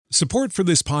Support for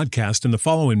this podcast and the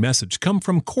following message come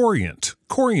from Corient.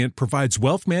 Corient provides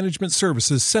wealth management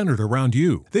services centered around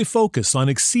you. They focus on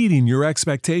exceeding your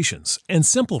expectations and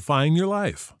simplifying your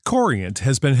life. Corient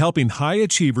has been helping high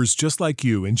achievers just like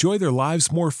you enjoy their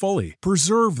lives more fully,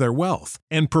 preserve their wealth,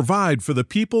 and provide for the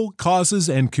people, causes,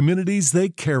 and communities they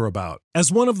care about. As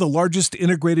one of the largest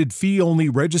integrated fee-only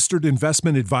registered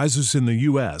investment advisors in the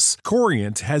U.S.,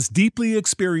 Corient has deeply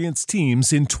experienced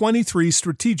teams in 23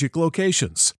 strategic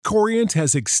locations. Corient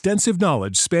has extensive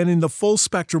knowledge spanning the full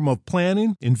spectrum of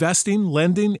planning, investing,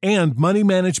 lending, and money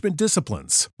management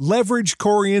disciplines. Leverage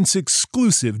Corient's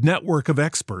exclusive network of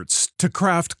experts to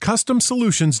craft custom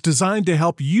solutions designed to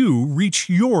help you reach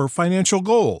your financial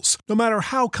goals, no matter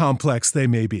how complex they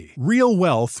may be. Real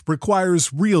wealth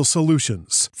requires real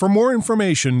solutions. For more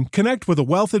information, connect with a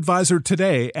wealth advisor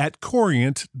today at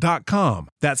Corient.com.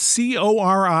 That's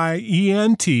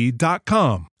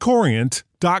Corient.com.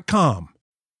 Corient.com.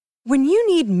 When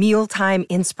you need mealtime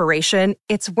inspiration,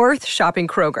 it's worth shopping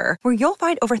Kroger, where you'll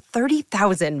find over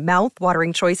 30,000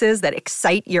 mouth-watering choices that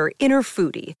excite your inner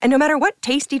foodie. And no matter what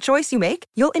tasty choice you make,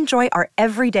 you'll enjoy our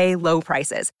everyday low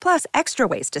prices, plus extra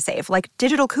ways to save, like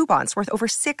digital coupons worth over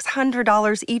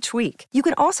 $600 each week. You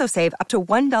can also save up to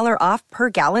 $1 off per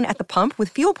gallon at the pump with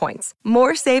fuel points.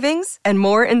 More savings and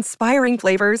more inspiring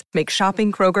flavors make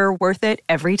shopping Kroger worth it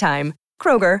every time.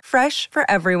 Kroger, fresh for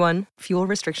everyone. Fuel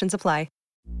restrictions apply.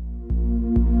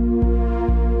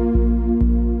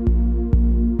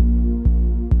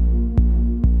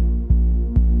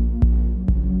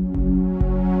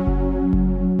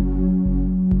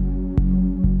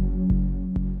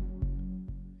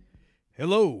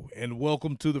 Hello, and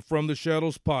welcome to the From the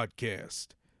Shadows podcast.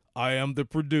 I am the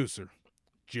producer,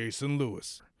 Jason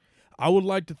Lewis. I would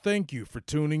like to thank you for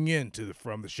tuning in to the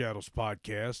From the Shadows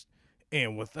podcast.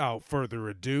 And without further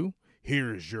ado,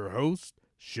 here is your host,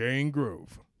 Shane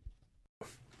Grove.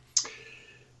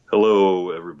 Hello,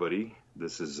 everybody.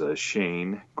 This is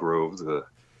Shane Grove, the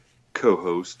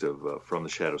co-host of From the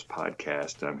Shadows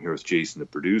podcast. I'm here with Jason, the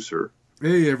producer.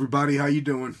 Hey, everybody. How you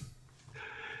doing?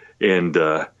 And,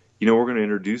 we're going to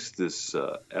introduce this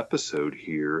episode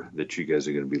here that you guys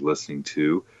are going to be listening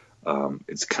to.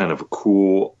 It's kind of a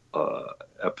cool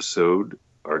episode.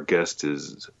 Our guest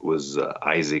was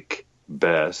Isaac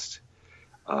Best,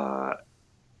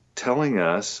 telling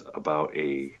us about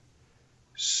a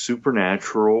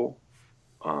supernatural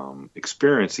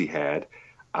experience he had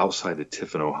outside of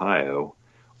Tiffin, Ohio,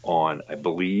 on, I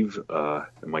believe,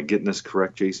 am I getting this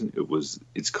correct, Jason?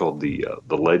 It's called the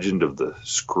Legend of the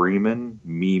Screamin'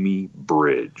 Mimi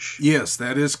Bridge. Yes,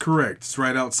 that is correct. It's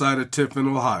right outside of Tiffin,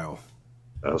 Ohio.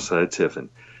 Outside of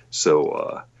Tiffin.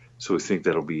 So we think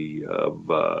that'll be of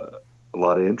a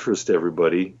lot of interest to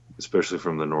everybody, especially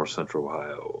from the North Central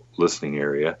Ohio listening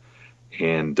area.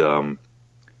 And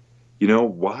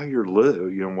while you're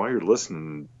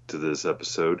listening to this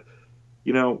episode,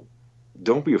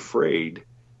 don't be afraid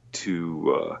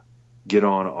to get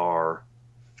on our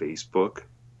Facebook,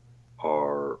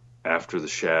 our After the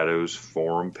Shadows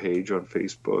forum page on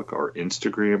Facebook, our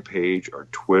Instagram page, our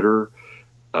Twitter,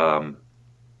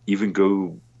 even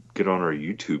go get on our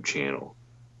YouTube channel,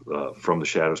 From the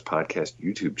Shadows podcast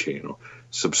YouTube channel.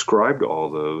 Subscribe to all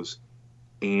those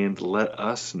and let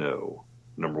us know,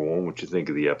 number one, what you think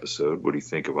of the episode. What do you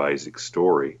think of Isaac's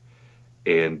story?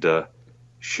 And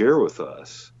share with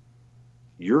us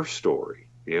your story.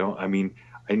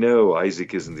 I know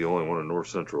Isaac isn't the only one in North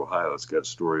Central Ohio that's got a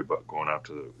story about going out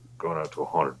to a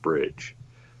haunted bridge.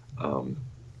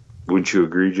 Wouldn't you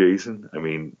agree, Jason? I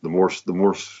mean, the more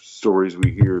stories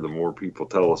we hear, the more people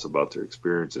tell us about their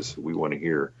experiences. We want to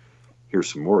hear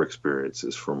some more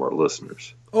experiences from our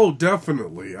listeners. Oh,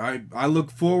 definitely. I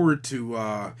look forward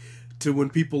to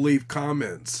when people leave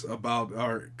comments about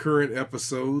our current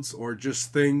episodes or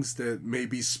just things that may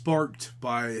be sparked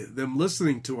by them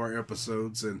listening to our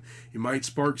episodes. And you might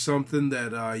spark something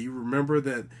that you remember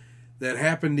that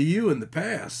happened to you in the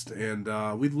past. And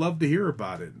we'd love to hear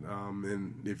about it.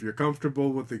 And if you're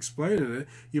comfortable with explaining it,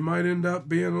 you might end up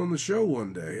being on the show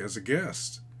one day as a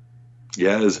guest.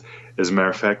 Yeah, as a matter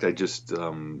of fact, I just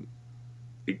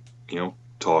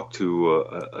talked to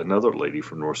another lady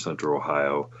from North Central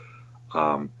Ohio,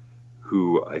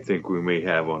 who I think we may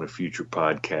have on a future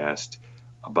podcast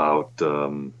about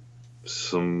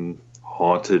some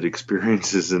haunted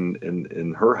experiences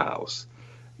in her house.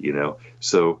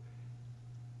 So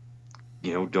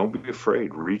don't be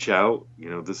afraid. Reach out.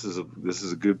 This is a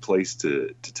good place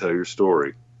to tell your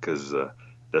story, because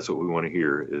that's what we want to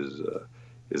hear is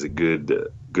a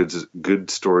good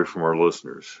story from our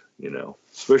listeners.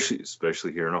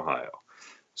 Especially here in Ohio.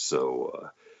 So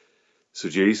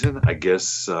Jason, I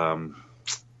guess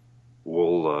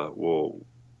we'll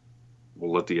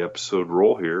let the episode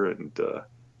roll here and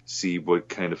see what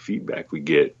kind of feedback we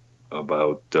get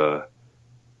about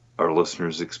our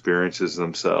listeners' experiences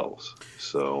themselves.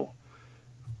 So,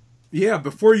 yeah,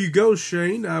 before you go,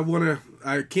 Shane,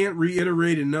 I can't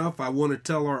reiterate enough. I want to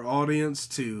tell our audience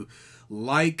to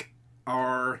like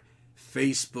our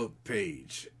Facebook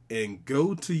page and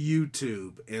go to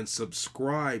YouTube and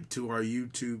subscribe to our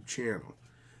YouTube channel.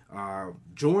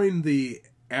 Join the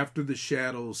After the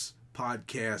Shadows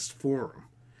podcast forum.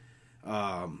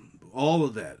 All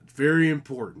of that, very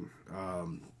important.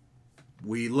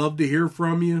 We love to hear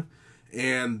from you,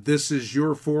 and this is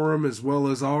your forum as well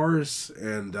as ours,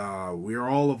 and we are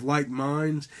all of like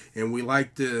minds, and we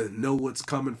like to know what's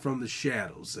coming from the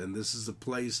shadows, and this is a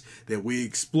place that we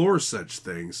explore such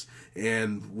things,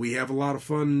 and we have a lot of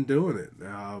fun doing it.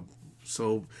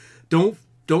 So don't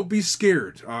be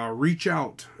scared. Reach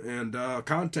out and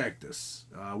contact us.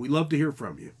 We love to hear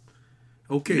from you.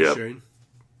 Okay, yep. Shane.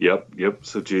 Yep.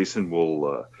 So, Jason,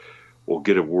 we'll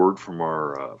get a word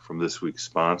from this week's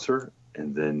sponsor,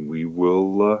 and then we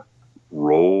will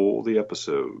roll the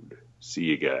episode. See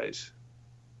you guys.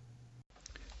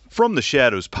 From the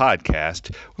Shadows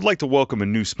podcast, we'd like to welcome a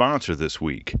new sponsor this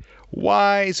week,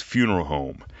 Wise Funeral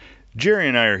Home. Jerry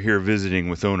and I are here visiting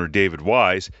with owner David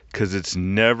Wise because it's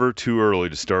never too early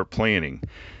to start planning.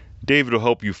 David will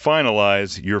help you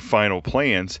finalize your final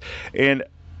plans. And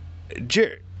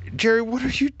Jerry, what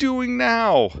are you doing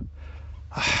now?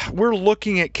 We're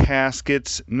looking at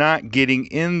caskets, not getting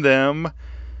in them.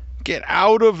 Get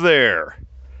out of there.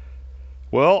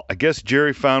 Well, I guess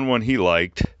Jerry found one he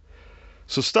liked.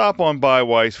 So stop on by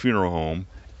Wise Funeral Home,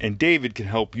 and David can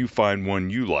help you find one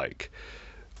you like.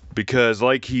 Because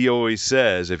like he always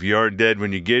says, if you aren't dead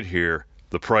when you get here,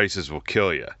 the prices will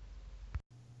kill you.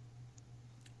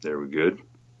 There we good.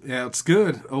 Yeah, it's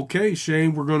good. Okay,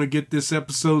 Shane, we're going to get this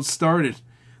episode started.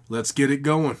 Let's get it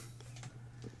going.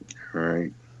 All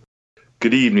right.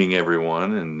 Good evening,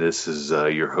 everyone, and this is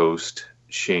your host,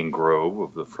 Shane Grove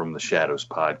of the From the Shadows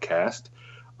podcast.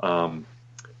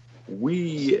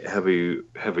 We have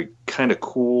a kind of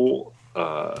cool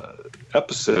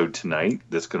episode tonight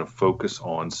that's going to focus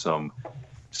on some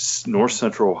North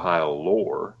Central Ohio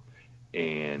lore.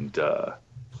 And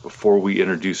before we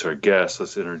introduce our guests,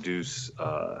 let's introduce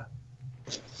the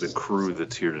crew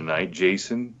that's here tonight.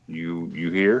 Jason, you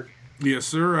here? Yes,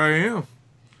 sir, I am.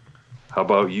 How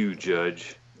about you,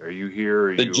 Judge? Are you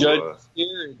here? The Judge is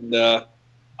here, and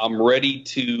I'm ready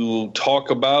to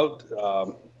talk about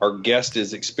our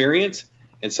guest's experience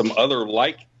and some other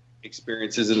like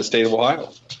experiences in the state of Ohio.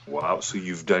 Wow, so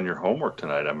you've done your homework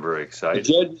tonight. I'm very excited.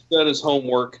 The Judge has done his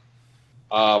homework.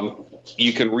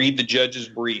 You can read the Judge's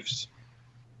briefs.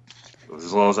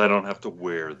 As long as I don't have to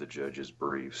wear the Judge's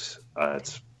briefs,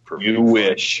 it's perfect. You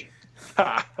wish.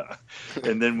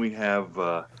 And then we have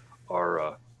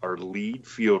our lead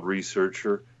field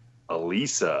researcher,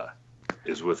 Elisa,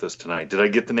 is with us tonight. Did I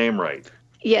get the name right?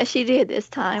 Yes, you did this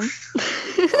time.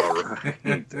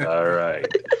 All right.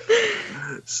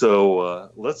 So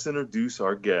let's introduce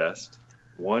our guest,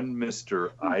 one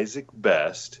Mr. Isaac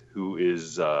Best, who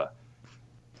is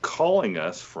calling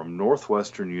us from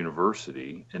Northwestern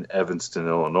University in Evanston,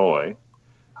 Illinois.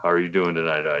 How are you doing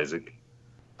tonight, Isaac?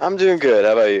 I'm doing good.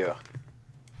 How about you?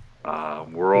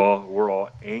 We're all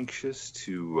anxious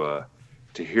to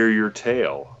hear your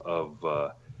tale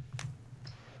of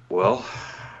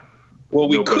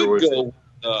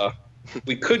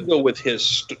we could go with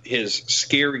his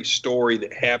scary story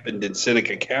that happened in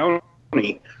Seneca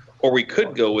County, or we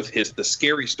could go with the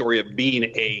scary story of being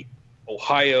a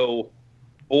Ohio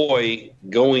boy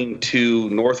going to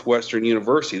Northwestern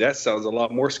University. That sounds a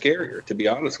lot more scarier, to be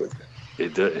honest with you.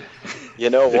 It does. You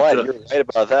know what? You're right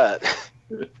about that.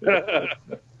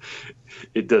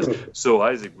 It does. So,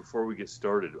 Isaac, before we get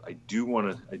started, I do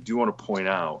want to point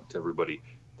out to everybody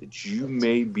that you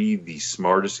may be the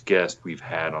smartest guest we've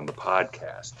had on the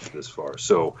podcast this far.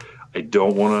 So, I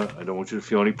don't want you to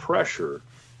feel any pressure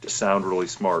to sound really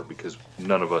smart, because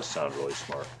none of us sound really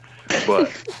smart. But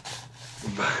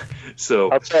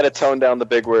so I'll try to tone down the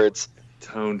big words.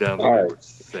 Tone down the big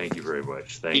words. Thank you very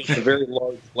much. Thank you. It's a very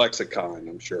large lexicon,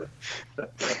 I'm sure.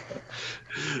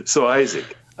 So,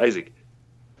 Isaac,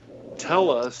 tell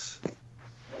us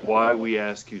why we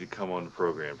asked you to come on the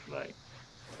program tonight.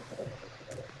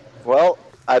 Well,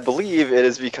 I believe it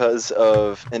is because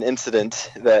of an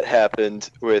incident that happened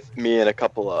with me and a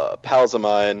couple of pals of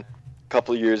mine a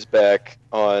couple of years back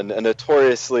on a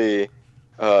notoriously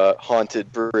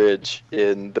haunted bridge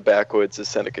in the backwoods of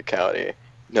Seneca County,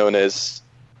 known as,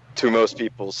 to most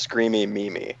people, Screaming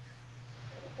Mimi.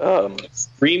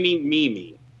 Screaming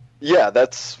Mimi. Yeah,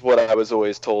 that's what I was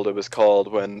always told it was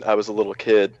called when I was a little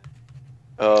kid.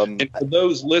 And for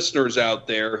those listeners out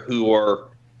there who are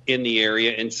in the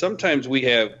area, and sometimes we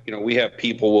have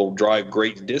people will drive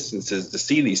great distances to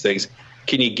see these things.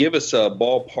 Can you give us a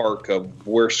ballpark of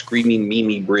where Screaming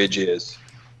Mimi Bridge is?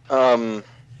 I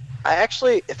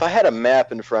actually, if I had a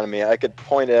map in front of me, I could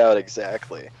point it out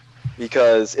exactly,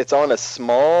 because it's on a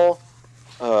small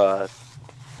road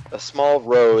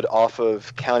off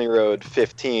of County Road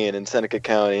 15 in Seneca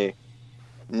County,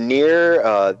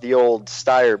 near the old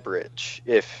Steyr Bridge,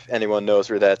 if anyone knows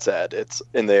where that's at. It's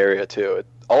in the area too. It's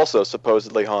also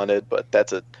supposedly haunted, but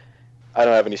I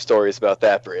don't have any stories about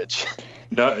that bridge.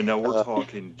 No, we're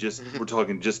talking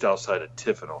just outside of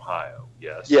Tiffin, Ohio.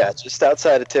 Yes. Yeah, just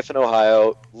outside of Tiffin,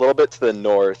 Ohio, a little bit to the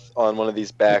north on one of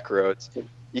these back roads.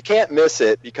 You can't miss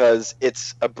it because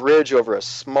it's a bridge over a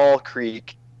small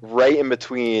creek right in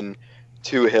between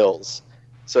two hills.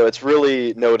 So it's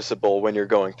really noticeable when you're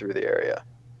going through the area.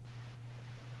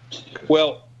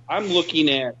 Well, I'm looking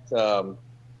at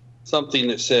something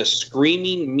that says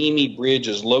Screaming Mimi Bridge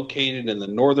is located in the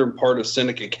northern part of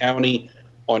Seneca County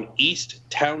on East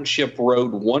Township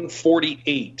Road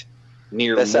 148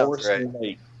 near Morrison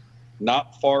Lake,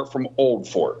 not far from Old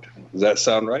Fort. Does that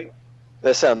sound right?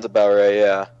 That sounds about right,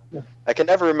 yeah. I can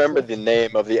never remember the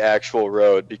name of the actual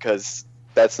road because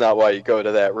that's not why you go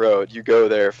to that road. You go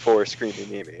there for Screaming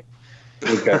Mimi.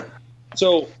 Okay.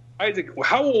 So, Isaac,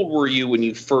 how old were you when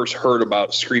you first heard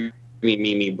about Screaming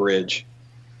Mimi Bridge?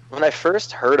 When I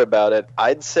first heard about it,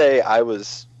 I'd say I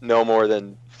was no more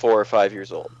than 4 or 5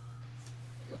 years old.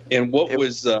 And what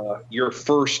was your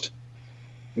first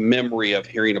memory of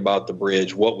hearing about the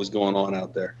bridge? What was going on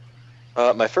out there?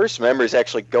 My first memory is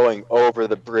actually going over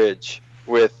the bridge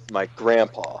with my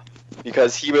grandpa,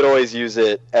 because he would always use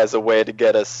it as a way to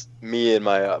get me and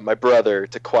my brother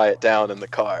to quiet down in the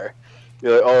car.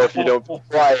 You're like, oh, if you don't be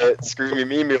quiet, Screaming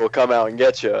Mimi will come out and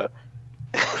get you.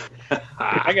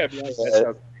 I gotta be honest, that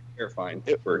sounds terrifying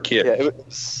for a kid.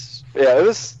 It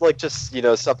was like just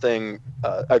something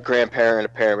a grandparent, a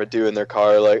parent would do in their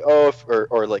car, like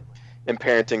or like in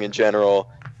parenting in general,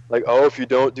 like if you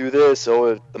don't do this,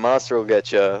 the monster will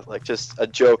get you. Like just a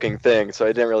joking thing. So I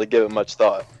didn't really give it much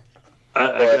thought. I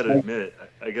gotta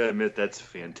admit, that's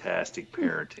fantastic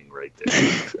parenting right there.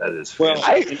 That is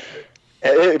fantastic.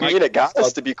 It got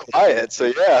us to be quiet.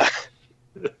 So yeah.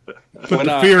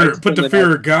 Put the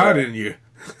fear of God in you.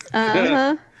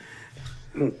 Uh-huh.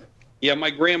 Yeah,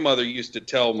 my grandmother used to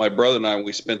tell my brother and I when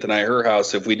we spent the night at her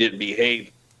house, if we didn't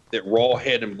behave, that raw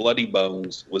head and bloody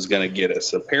bones was going to get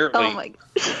us. Apparently,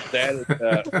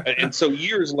 that and so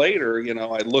years later,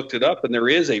 I looked it up, and there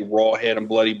is a raw head and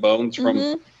bloody bones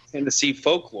from Tennessee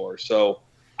folklore. So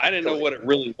I didn't know what it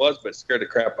really was, but it scared the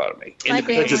crap out of me. My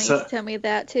grandma used to tell me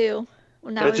that too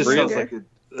when I was younger.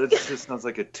 That just sounds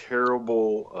like a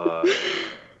terrible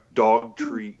dog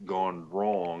treat gone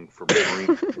wrong for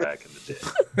Marines back in the day.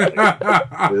 They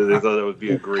thought that would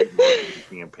be a great marketing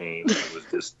campaign. It was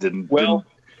just didn't go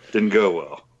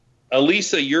well.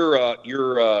 Elisa, your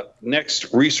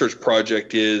next research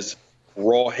project is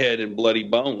raw head and bloody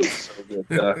bones, so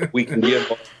that we can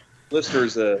give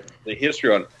listeners the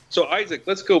history on it. So Isaac,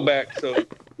 let's go back. So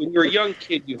when you were a young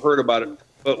kid, you heard about it,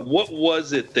 but what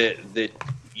was it that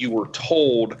you were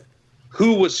told?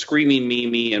 Who was Screaming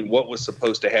Mimi, and what was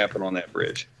supposed to happen on that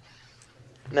bridge?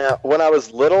 Now, when I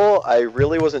was little, I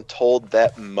really wasn't told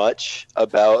that much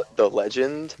about the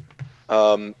legend.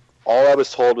 All I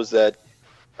was told was that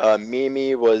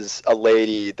Mimi was a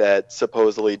lady that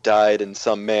supposedly died in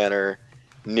some manner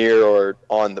near or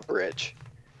on the bridge.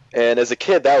 And as a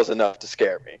kid, that was enough to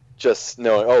scare me. Just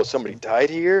knowing, somebody died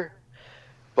here?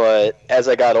 But as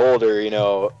I got older,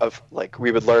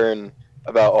 we would learn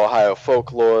about Ohio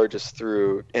folklore just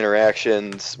through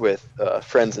interactions with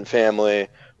friends and family,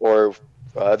 or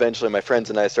eventually my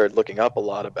friends and I started looking up a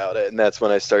lot about it, and that's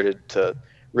when I started to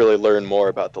really learn more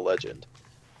about the legend.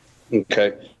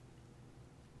 Okay.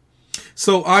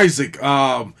 So Isaac,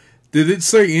 did it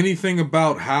say anything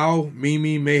about how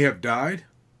Mimi may have died?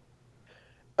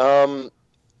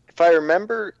 If I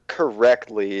remember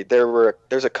correctly,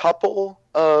 there's a couple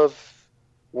of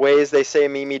ways they say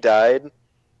Mimi died,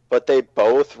 but they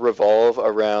both revolve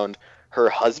around her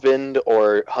husband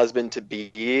or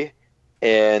husband-to-be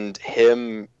and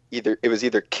him. It was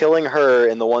either killing her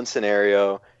in the one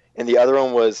scenario, and the other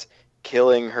one was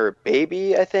killing her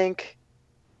baby, I think,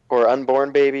 or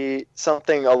unborn baby,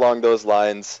 something along those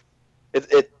lines.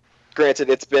 Granted,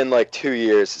 it's been like 2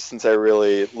 years since I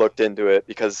really looked into it,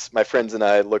 because my friends and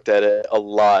I looked at it a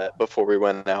lot before we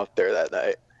went out there that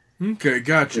night. Okay,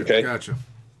 gotcha.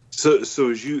 So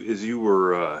as you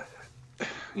were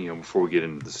before we get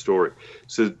into the story.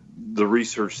 So the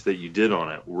research that you did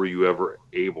on it, were you ever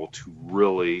able to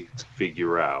really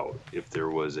figure out if there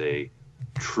was a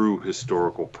true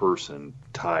historical person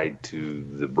tied to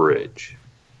the bridge?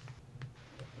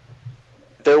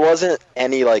 There wasn't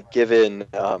any given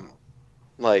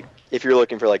if you're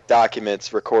looking for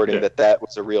documents recording that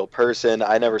was a real person.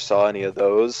 I never saw any of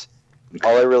those. Okay.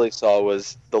 All I really saw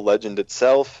was the legend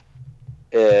itself,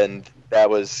 and that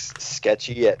was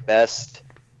sketchy at best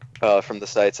from the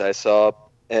sites I saw.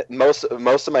 And most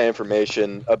of my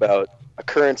information about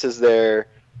occurrences there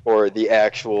or the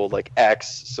actual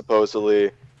acts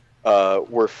supposedly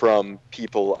were from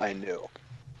people I knew.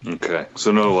 Okay,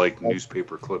 so no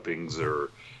newspaper clippings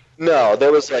or. No,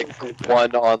 there was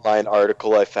one online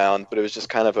article I found, but it was just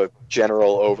kind of a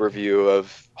general overview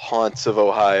of haunts of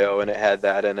Ohio, and it had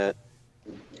that in it.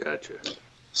 Gotcha.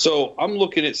 So I'm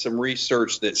looking at some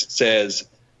research that says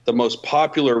the most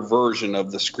popular version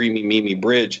of the Screaming Mimi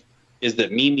Bridge is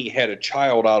that Mimi had a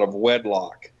child out of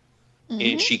wedlock,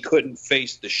 and she couldn't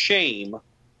face the shame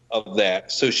of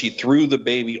that, so she threw the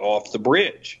baby off the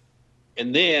bridge.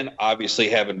 And then, obviously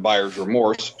having buyer's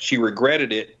remorse, she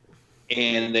regretted it,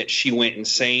 and that she went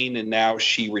insane, and now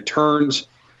she returns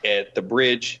at the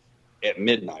bridge at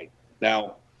midnight.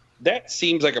 Now, that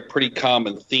seems like a pretty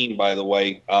common theme, by the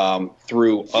way,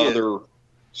 through other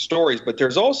stories. But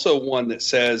there's also one that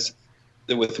says,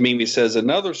 that with Mimi says,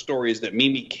 another story is that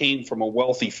Mimi came from a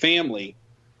wealthy family,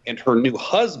 and her new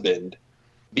husband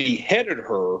beheaded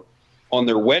her on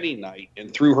their wedding night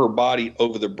and threw her body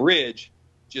over the bridge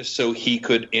just so he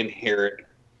could inherit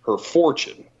her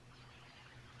fortune.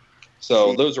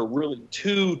 So those are really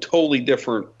two totally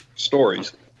different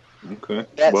stories. Okay.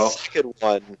 That second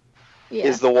one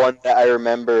is the one that I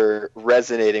remember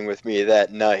resonating with me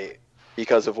that night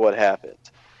because of what happened.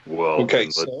 Well, okay,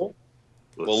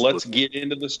 let's get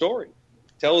into the story.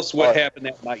 Tell us what happened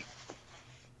that night.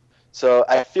 So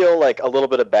I feel like a little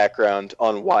bit of background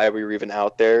on why we were even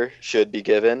out there should be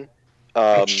given.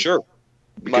 Sure.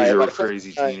 Because you're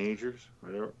crazy teenagers?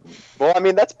 Well, I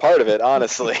mean, that's part of it,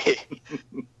 honestly.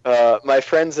 My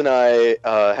friends and I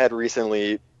had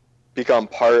recently become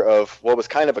part of what was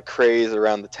kind of a craze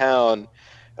around the town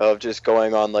of just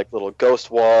going on little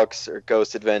ghost walks or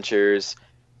ghost adventures.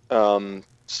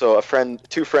 So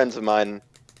two friends of mine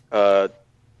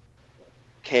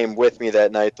came with me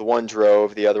that night. The one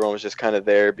drove, the other one was just kind of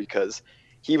there because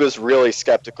he was really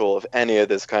skeptical of any of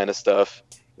this kind of stuff.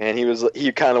 And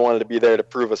he kind of wanted to be there to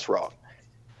prove us wrong.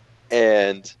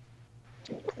 And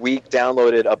we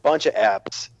downloaded a bunch of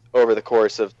apps over the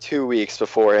course of 2 weeks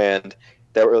beforehand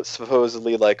that were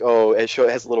supposedly it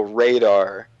has a little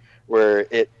radar where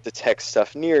it detects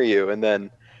stuff near you. And then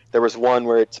there was one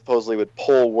where it supposedly would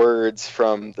pull words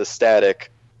from the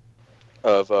static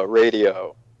of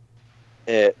radio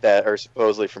that are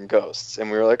supposedly from ghosts.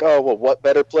 And we were like, oh, well, what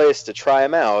better place to try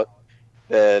them out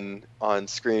than on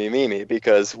Screaming Mimi,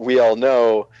 because we all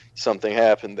know something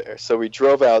happened there. So we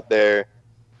drove out there,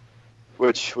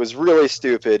 which was really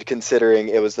stupid considering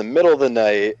it was the middle of the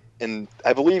night, and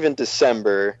I believe in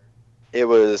December, it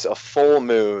was a full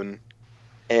moon,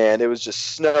 and it was just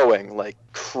snowing like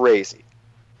crazy.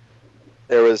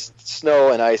 There was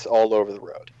snow and ice all over the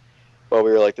road. But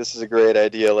we were like, this is a great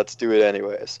idea, let's do it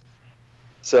anyways.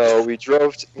 So we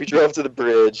drove to the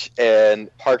bridge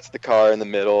and parked the car in the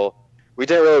middle. We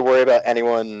didn't really worry about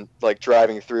anyone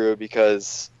driving through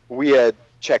because we had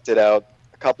checked it out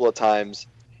a couple of times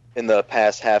in the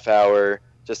past half hour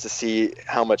just to see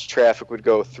how much traffic would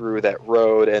go through that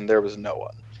road, and there was no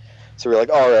one. So we were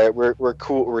like, all right, we're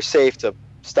cool, we're safe to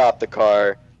stop the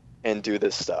car and do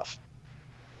this stuff.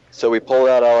 So we pulled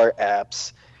out all our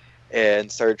apps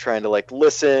and started trying to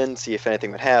listen, see if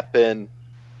anything would happen.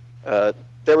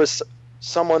 There was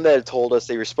someone that had told us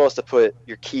that you were supposed to put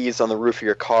your keys on the roof of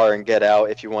your car and get out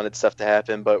if you wanted stuff to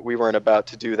happen, but we weren't about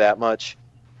to do that much.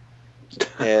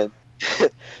 And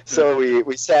so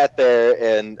we sat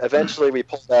there, and eventually we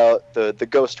pulled out the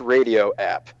Ghost Radio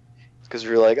app because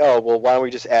we were like, oh, well, why don't we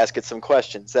just ask it some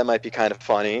questions? That might be kind of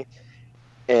funny.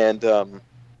 And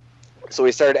so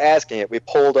we started asking it. We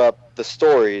pulled up the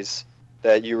stories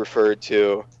that you referred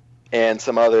to and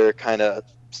some other kind of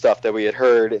stuff that we had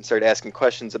heard and started asking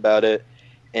questions about it,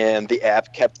 and the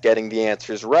app kept getting the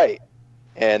answers right.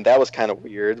 And that was kind of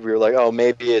weird. We were like, oh,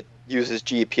 maybe it uses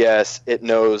GPS, it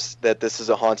knows that this is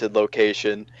a haunted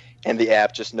location, and the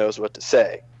app just knows what to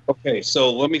say. Okay,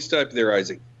 so let me stop you there,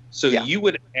 Isaac. So you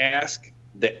would ask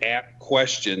the app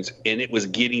questions, and it was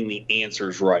getting the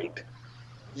answers right.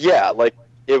 Yeah, we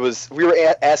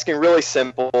were asking really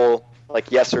simple,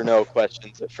 yes or no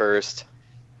questions at first,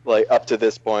 up to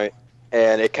this point.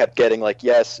 And it kept getting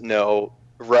yes, no,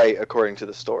 right according to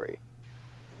the story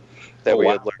that we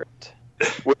had learned.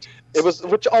 Which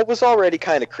was already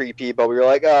kind of creepy, but we were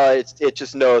like, it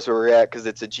just knows where we're at because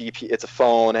it's a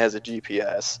phone, it has a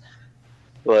GPS.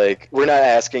 Like, we're not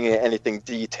asking it anything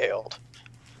detailed.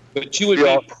 But you would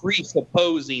be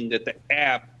presupposing that the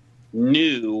app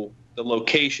knew the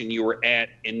location you were at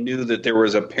and knew that there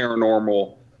was a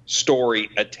paranormal story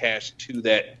attached to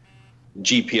that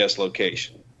GPS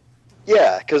location.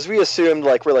 Yeah, because we assumed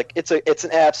it's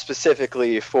an app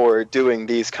specifically for doing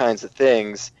these kinds of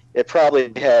things. It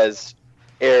probably has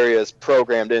areas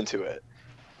programmed into it.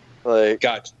 Like,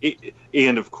 gotcha.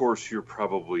 And of course, you're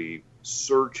probably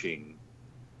searching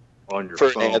on your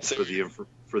phone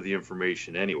for the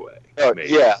information anyway. Oh,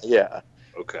 yeah.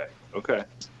 Okay.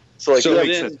 So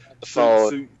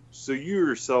So you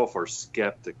yourself are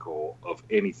skeptical of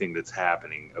anything that's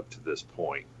happening up to this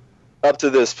point. Up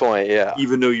to this point, yeah.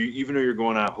 Even though you're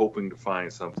going out hoping to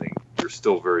find something, you're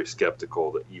still very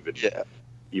skeptical that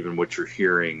even what you're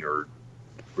hearing or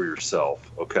for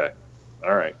yourself. Okay.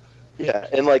 All right. Yeah,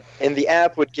 and the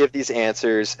app would give these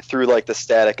answers through like the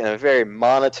static in a very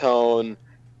monotone,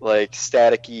 like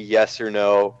staticky yes or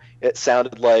no. It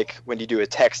sounded like when you do a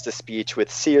text to speech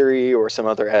with Siri or some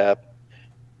other app.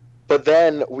 But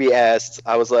then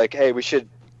I was like, hey, we should,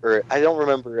 or I don't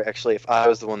remember actually if I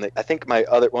was the one I think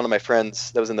one of my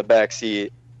friends that was in the back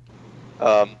seat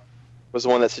was the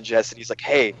one that suggested, he's like,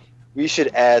 hey, we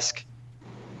should ask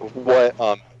what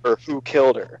or who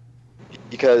killed her,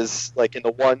 because like in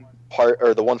the one part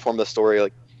or the one form of the story,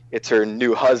 like it's her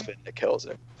new husband that kills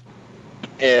her.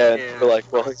 And we're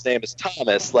like, well, his name is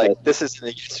Thomas. Like, this isn't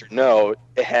a yes or no.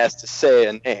 It has to say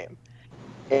a name.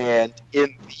 And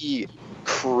in the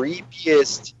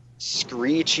creepiest,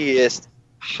 screechiest,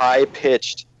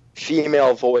 high-pitched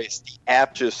female voice, the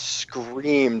app just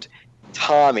screamed,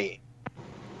 Tommy.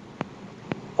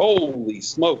 Holy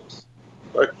smokes.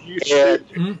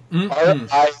 And our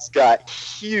eyes got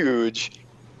huge,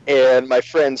 and my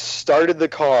friend started the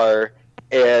car,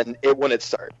 and it wouldn't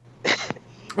start.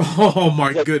 Oh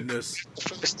my goodness!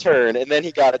 First turn, and then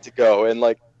he got it to go, and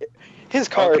like his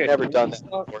car had never done that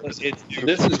before.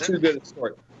 This is too good a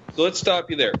story. So let's stop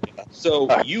you there.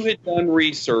 So you had done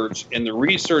research, and the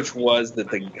research was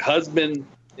that the husband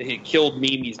that had killed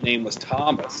Mimi's name was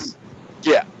Thomas.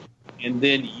 Yeah. And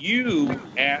then you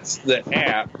asked the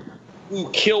app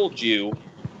who killed you,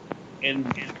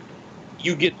 and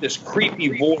you get this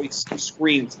creepy voice that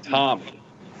screams Tommy.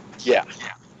 Yeah.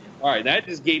 All right, that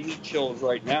just gave me chills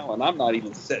right now, and I'm not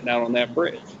even sitting out on that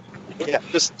bridge. Yeah,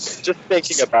 just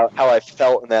thinking about how I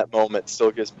felt in that moment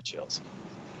still gives me chills.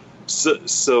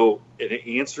 So it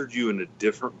answered you in a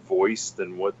different voice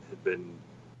than what had been.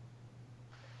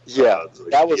 Yeah,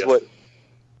 that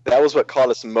was what caught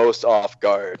us most off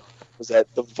guard. Was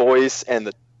that the voice and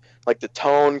the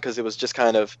tone, because it was just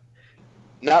kind of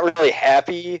not really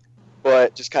happy,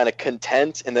 but just kind of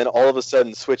content, and then all of a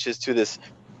sudden switches to this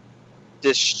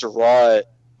distraught,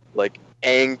 like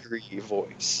angry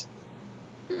voice.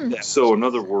 So in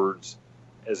other words,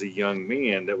 as a young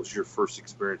man, that was your first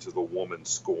experience of a woman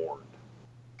scorned.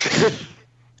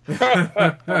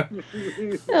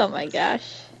 Oh my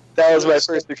gosh. That was my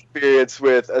first experience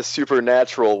with a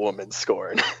supernatural woman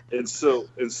scorned. And so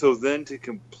then to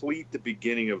complete the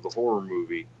beginning of the horror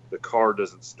movie, the car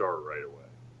doesn't start right away.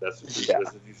 That's what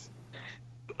you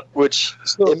Which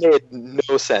it made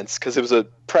no sense because it was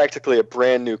practically a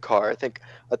brand new car. I think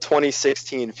a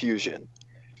 2016 Fusion.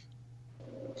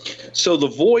 So the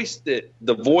voice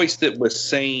that was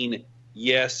saying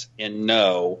yes and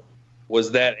no,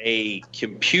 was that a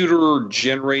computer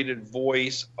generated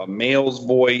voice, a male's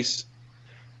voice?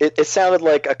 It sounded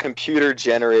like a computer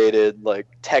generated, like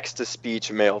text to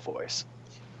speech male voice.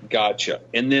 Gotcha.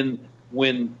 And then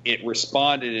when it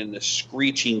responded in the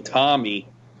screeching Tommy,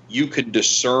 you could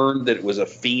discern that it was a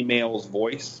female's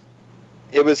voice?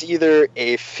 It was either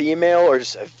a female or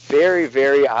just a very,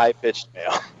 very high-pitched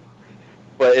male.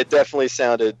 But it definitely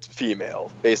sounded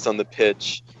female based on the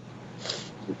pitch.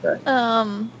 Okay.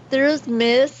 There's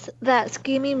myths that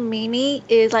Screaming Mimi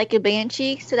is like a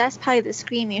banshee, so that's probably the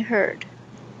scream you heard.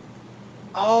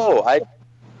 Oh,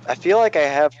 I feel like I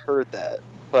have heard that,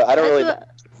 but I don't really know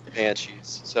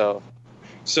banshees, So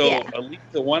yeah.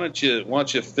 Alisa, why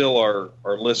don't you fill our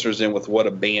listeners in with what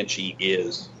a banshee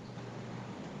is?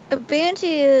 A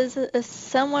banshee is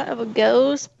somewhat of a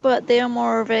ghost, but they're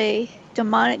more of a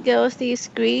demonic ghost. They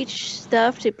screech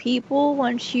stuff to people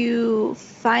once you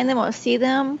find them or see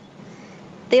them.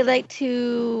 They like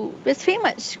to just pretty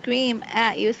much scream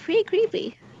at you. It's pretty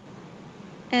creepy.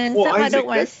 And something Isaac, I don't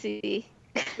want to see.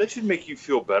 That should make you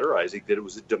feel better, Isaac, that it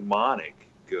was a demonic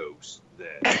ghost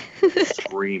than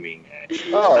screaming at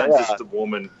you. Oh, Not just a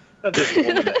woman that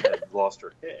had lost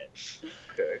her head.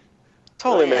 Okay.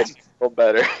 Totally makes me feel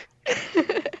better.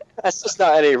 That's just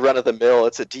not any run of the mill.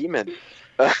 It's a demon.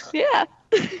 Yeah.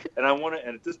 And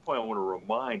at this point, I want to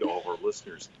remind all of our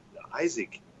listeners,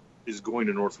 Isaac is going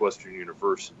to Northwestern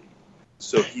University,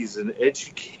 so he's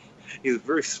he's a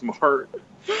very smart,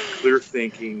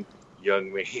 clear-thinking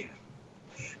young man.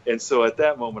 And so at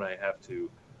that moment, I have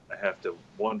to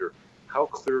wonder, how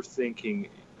clear-thinking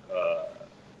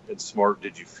and smart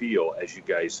did you feel as you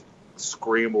guys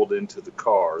scrambled into the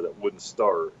car that wouldn't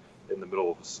start in the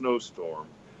middle of a snowstorm?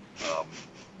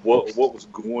 What was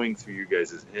going through you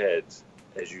guys' heads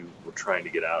as you were trying to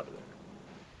get out of there?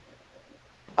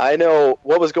 I know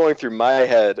what was going through my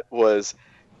head was,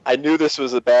 I knew this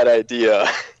was a bad idea.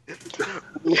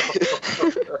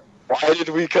 Why did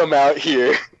we come out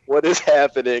here? What is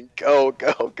happening? Go,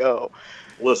 go, go.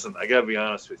 Listen, I gotta be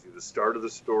honest with you. The start of the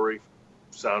story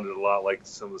sounded a lot like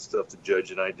some of the stuff the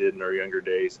Judge and I did in our younger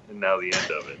days, and now the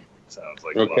end of it sounds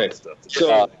like a lot of stuff.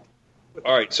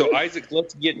 All right, so Isaac,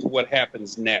 let's get to what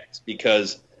happens next,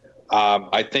 because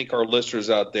I think our listeners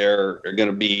out there are going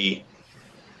to be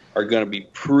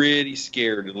pretty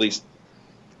scared. At least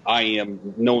I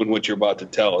am, knowing what you're about to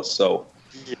tell us. So,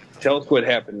 tell us what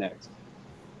happened next.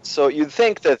 So you'd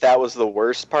think that was the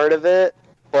worst part of it,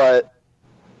 but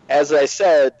as I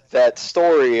said, that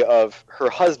story of her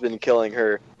husband killing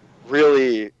her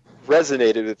really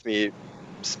resonated with me,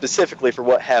 specifically for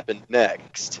what happened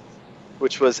next,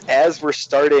 which was, as we're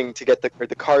starting to get the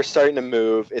car starting to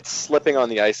move, it's slipping on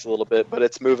the ice a little bit, but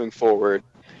it's moving forward.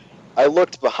 I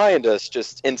looked behind us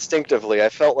just instinctively. I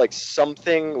felt like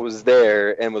something was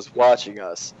there and was watching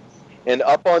us. And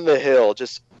up on the hill,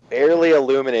 just barely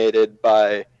illuminated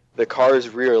by the car's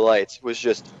rear lights, was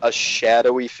just a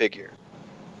shadowy figure.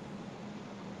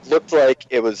 Looked like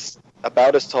it was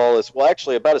about as tall as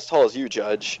you,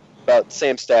 Judge. About the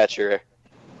same stature.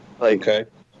 Okay.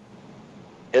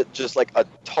 It just like a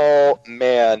tall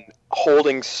man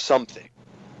holding something.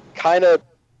 Kind of,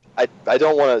 I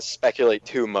don't want to speculate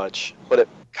too much, but it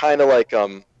kind of like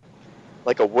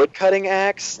a wood cutting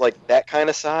axe, like that kind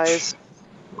of size.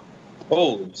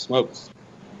 Holy smokes!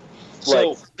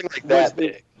 Like something like that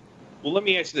big. Well, let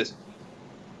me ask you this: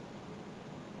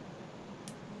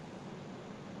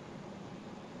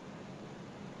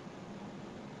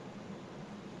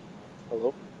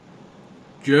 Hello,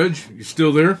 Judge, you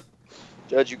still there?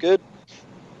 Judge, you good?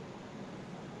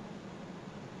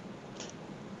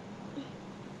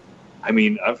 I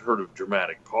mean, I've heard of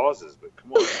dramatic pauses, but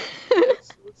come on,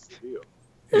 what's the deal?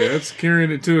 Yeah, it's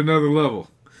carrying it to another level.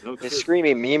 No It's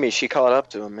screaming Mimi. She caught up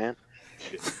to him, man.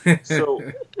 So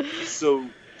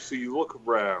you look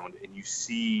around and you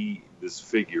see this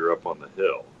figure up on the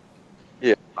hill.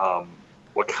 Yeah.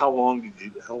 How long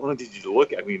did you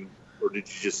look? I mean, or did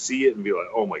you just see it and be like,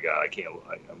 oh my God,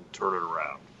 I'm turning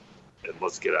around and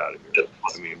let's get out of here?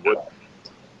 I mean, what?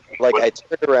 Like, I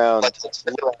turned around,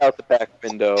 looked out the back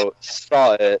window,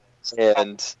 saw it,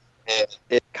 and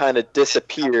it kind of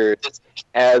disappeared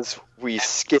as we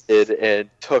skidded and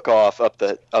took off up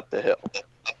the hill.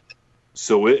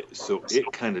 So it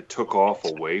kind of took off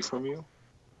away from you?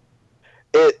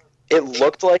 It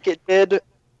looked like it did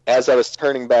as I was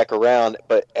turning back around,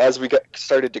 but as we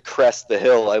started to crest the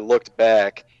hill, I looked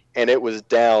back, and it was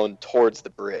down towards the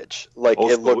bridge. Like,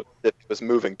 it looked as if it was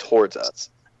moving towards us.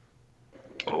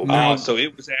 Oh, so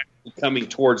it was actually coming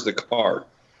towards the car.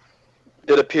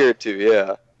 It appeared to,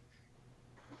 yeah.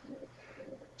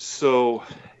 So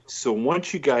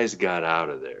once you guys got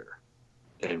out of there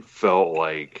and felt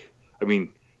like you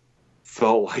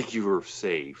were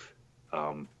safe,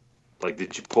 like,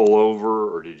 did you pull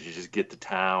over, or did you just get to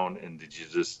town, and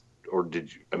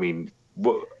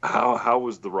how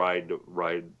was the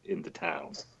ride into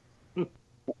town?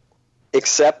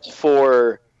 Except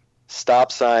for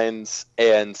stop signs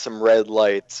and some red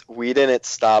lights, we didn't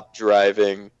stop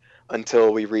driving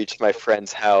until we reached my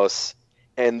friend's house,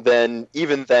 and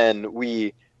even then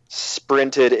we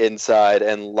sprinted inside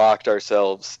and locked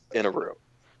ourselves in a room.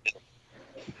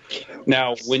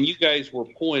 Now, when you guys were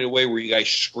pulling away, were you guys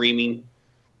screaming?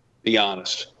 Be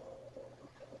honest.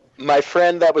 My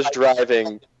friend that was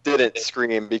driving didn't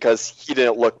scream because he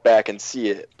didn't look back and see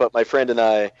it, but my friend and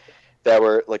I, that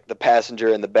were like the passenger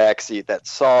in the back seat that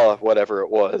saw whatever it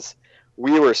was,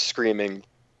 we were screaming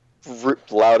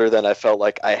louder than I felt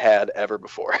like I had ever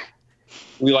before.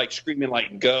 We like screaming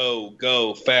like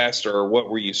go faster, or what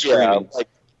were you screaming? Yeah, like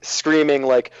screaming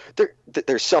like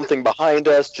there's something behind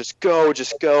us, just go,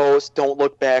 don't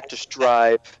look back, just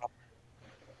drive.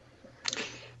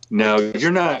 Now,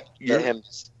 you're let him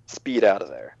speed out of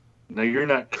there. Now, you're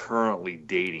not currently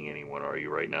dating anyone, are you,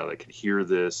 right now, that could hear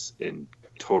this and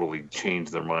totally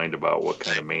change their mind about what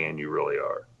kind of man you really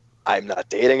are? I'm not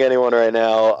dating anyone right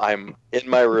now. I'm in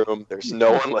my room. There's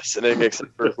no one listening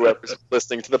except for whoever's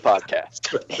listening to the podcast.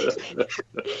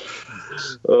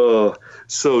 Oh,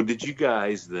 so did you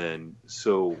guys then?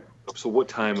 So what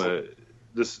time?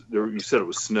 This you said it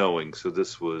was snowing. So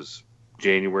this was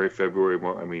January, February,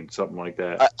 March, I mean something like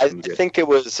that. I think it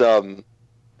was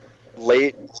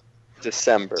late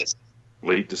December.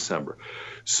 Late December.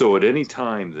 So at any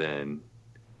time then,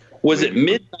 Was it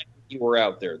midnight when you were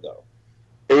out there, though?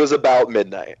 It was about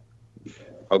midnight.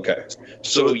 Okay.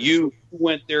 So you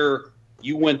went there.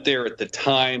 You went there at the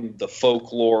time the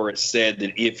folklore said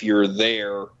that if you're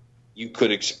there, you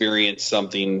could experience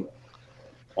something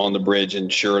on the bridge,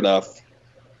 and sure enough,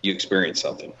 you experienced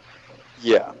something.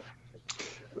 Yeah.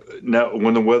 Now,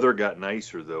 when the weather got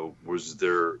nicer, though,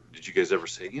 did you guys ever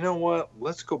say, you know what,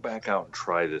 let's go back out and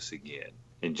try this again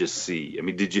and just see? I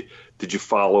mean, did you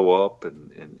follow up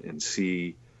and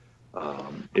see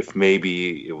if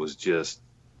maybe it was just,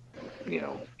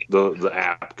 the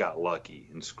app got lucky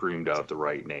and screamed out the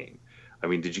right name? I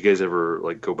mean, did you guys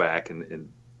ever go back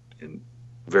and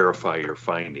verify your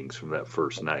findings from that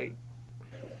first night?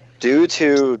 Due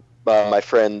to my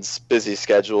friends' busy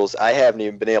schedules, I haven't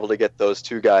even been able to get those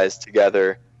two guys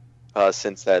together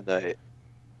since that night.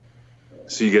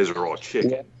 So you guys are all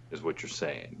chicken, is what you're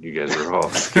saying. You guys are all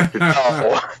scared.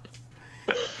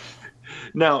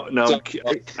 Now,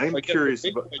 I'm curious.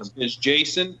 Is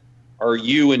Jason, are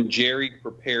you and Jerry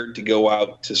prepared to go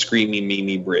out to Screaming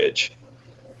Mimi Bridge?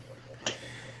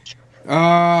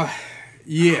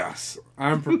 Yes,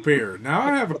 I'm prepared. Now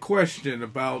I have a question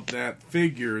about that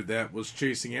figure that was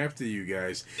chasing after you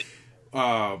guys.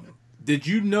 Did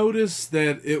you notice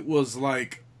that it was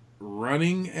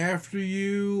running after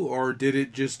you, or did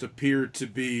it just appear to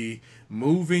be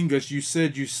moving? Because you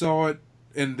said you saw it,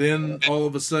 and then all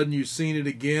of a sudden you seen it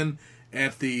again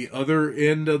at the other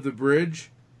end of the bridge.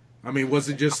 I mean, was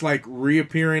it just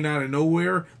reappearing out of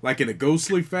nowhere, in a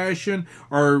ghostly fashion,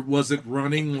 or was it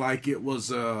running like it was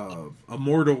a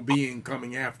mortal being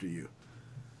coming after you?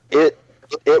 I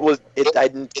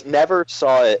never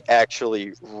saw it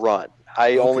actually run.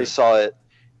 I only saw it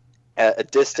at a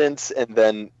distance and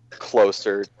then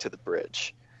closer to the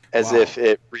bridge, as if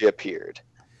it reappeared.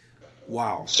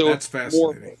 Wow, so that's fascinating.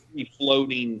 More of a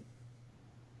floating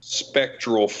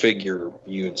spectral figure,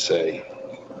 you'd say.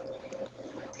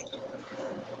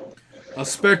 A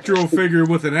spectral figure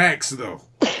with an axe, though.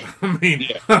 I mean,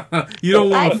 you don't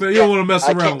want to mess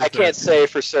around with that. I can't say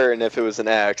for certain if it was an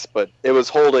axe, but it was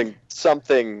holding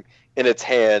something in its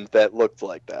hand that looked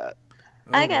like that.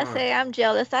 I gotta say, I'm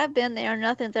jealous. I've been there,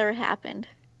 nothing's ever happened.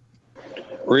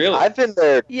 Really? I've been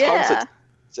there tons of Yeah. times,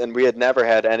 and we had never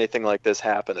had anything like this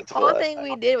happen The until only last thing night.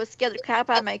 we did was scare the crap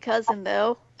out of my cousin,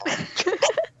 though.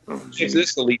 Is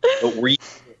this the lead? Were you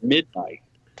at midnight?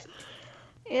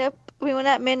 Yep, we went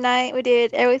at midnight. We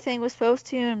did everything we're supposed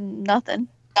to, and nothing.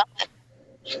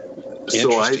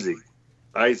 So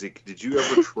Isaac, did you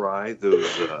ever try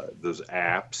those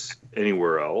apps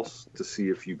anywhere else to see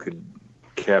if you could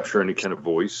capture any kind of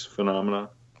voice phenomena?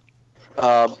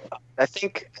 I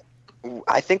think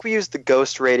we used the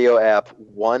Ghost Radio app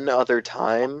one other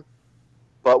time,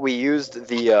 but we used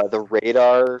the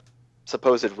radar,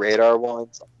 supposed radar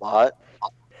ones a lot.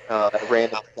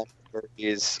 Random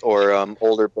cemeteries or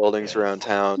older buildings around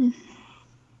town.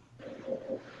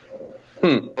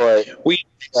 But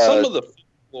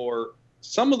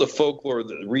some of the folklore,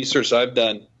 the research I've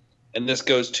done, and this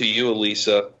goes to you,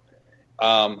 Elisa,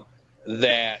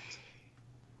 that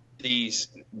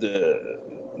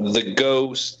the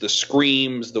ghosts, the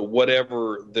screams, the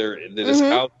whatever that is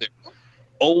out there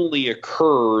only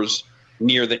occurs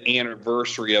near the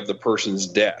anniversary of the person's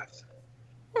death.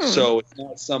 So it's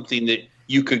not something that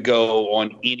you could go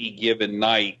on any given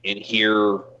night and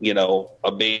hear,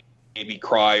 a baby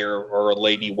cry or a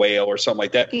lady wail or something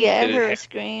like that. Yeah, I that heard a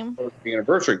scream. the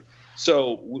anniversary.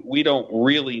 So we don't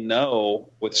really know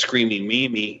what Screaming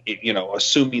Mimi,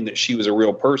 assuming that she was a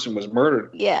real person, was murdered.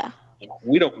 Yeah.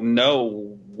 We don't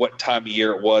know what time of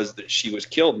year it was that she was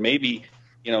killed. Maybe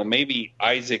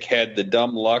Isaac had the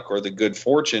dumb luck or the good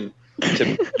fortune to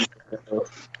be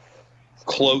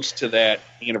close to that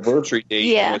anniversary date.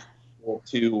 Yeah.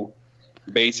 To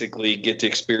basically get to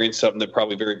experience something that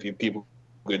probably very few people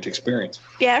get to experience.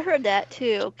 Yeah, I heard that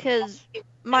too, because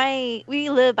we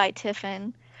live by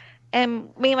Tiffin,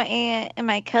 and me and my aunt and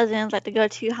my cousins like to go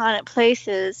to haunted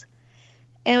places,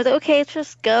 and it was like, okay, let's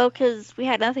just go, because we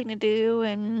had nothing to do,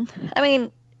 and I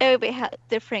mean, everybody had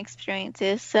different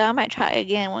experiences, so I might try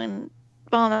again when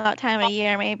that time of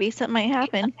year, maybe something might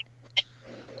happen.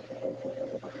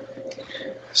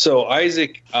 So,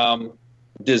 Isaac,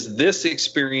 does this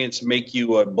experience make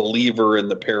you a believer in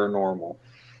the paranormal?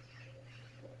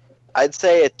 I'd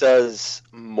say it does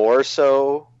more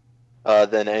so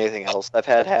than anything else I've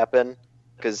had happen,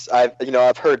 because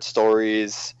I've heard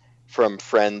stories from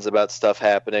friends about stuff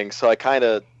happening. So I kind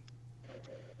of,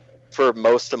 for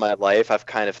most of my life, I've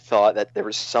kind of thought that there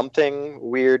was something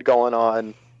weird going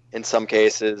on in some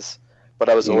cases, but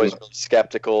I was always really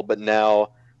skeptical. But now,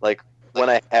 like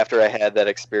after I had that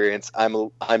experience,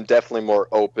 I'm definitely more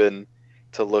open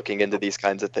to looking into these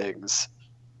kinds of things.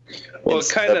 Well, it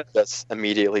kind of just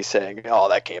immediately saying, "Oh,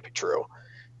 that can't be true."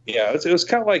 Yeah, it was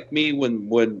kind of like me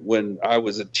when I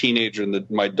was a teenager, and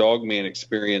my Dogman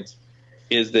experience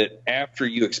is that after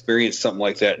you experience something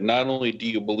like that, not only do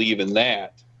you believe in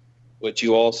that, but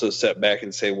you also step back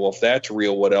and say, well, if that's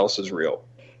real, what else is real?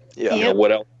 Yeah. You know,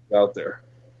 what else is out there?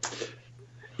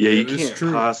 Yeah, you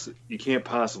can't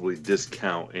possibly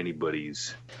discount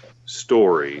anybody's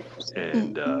story,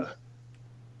 and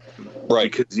right,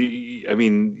 because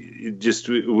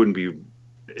it wouldn't be.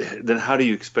 Then how do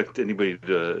you expect anybody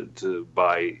to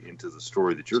buy into the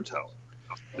story that you're telling,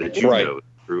 that you know is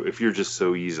true, if you're just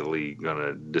so easily going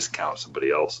to discount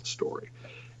somebody else's story?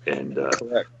 And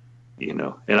correct. You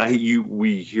know, and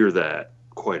we hear that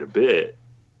quite a bit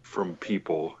from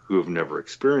people who have never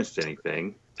experienced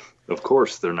anything. Of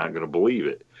course, they're not going to believe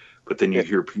it, but then you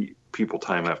hear people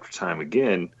time after time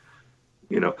again,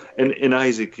 you know. And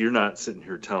Isaac, you're not sitting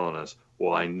here telling us,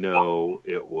 well, I know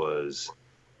it was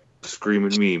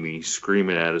Screaming Mimi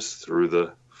screaming at us through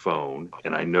the phone,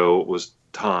 and I know it was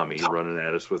Tommy running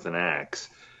at us with an axe.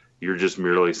 You're just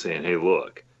merely saying, hey,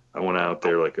 look, I went out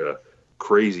there like a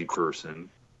crazy person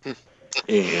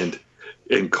and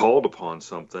called upon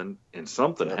something, and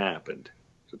something happened.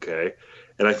 Okay.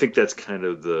 And I think that's kind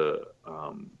of the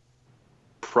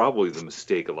probably the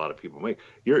mistake a lot of people make.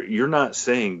 You're not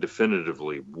saying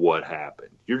definitively what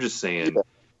happened. You're just saying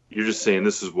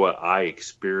this is what I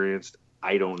experienced.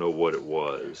 I don't know what it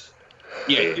was.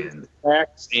 Yeah,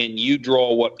 facts, and you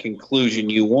draw what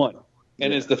conclusion you want.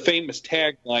 And as the famous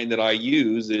tagline that I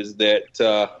use is that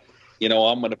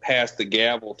I'm going to pass the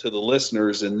gavel to the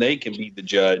listeners, and they can be the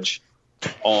judge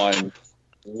on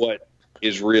what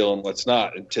is real and what's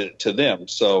not to them.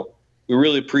 So we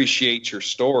really appreciate your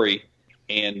story.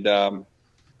 And, I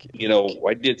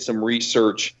did some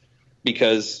research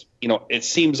because, it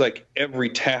seems like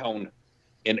every town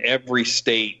in every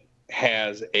state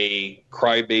has a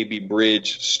Crybaby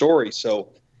Bridge story. So,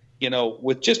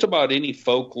 with just about any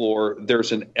folklore,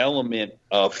 there's an element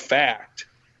of fact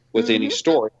with any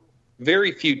story.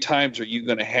 Very few times are you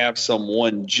going to have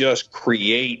someone just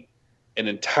create an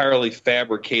entirely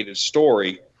fabricated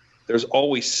story. There's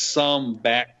always some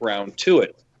background to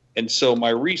it. And so my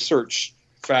research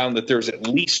found that there's at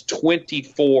least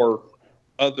 24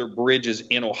 other bridges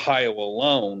in Ohio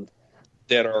alone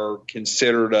that are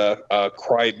considered a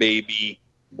Crybaby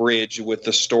Bridge, with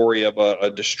the story of a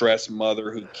distressed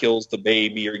mother who kills the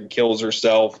baby or kills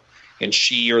herself, and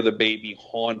she or the baby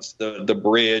haunts the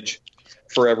bridge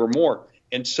forevermore.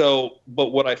 And so,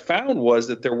 but what I found was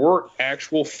that there were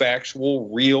actual, factual,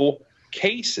 real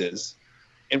cases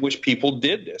in which people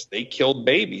did this. They killed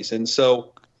babies. And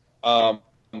so,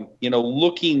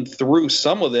 looking through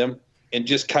some of them and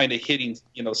just kind of hitting,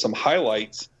 some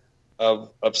highlights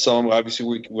of some,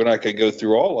 obviously we're not going to go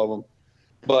through all of them,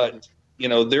 but,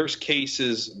 there's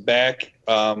cases back,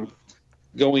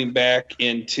 going back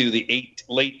into the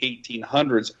late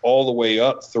 1800s all the way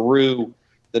up through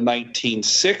the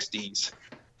 1960s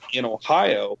in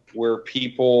Ohio, where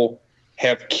people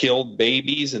have killed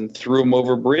babies and threw them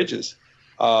over bridges.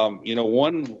 One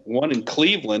in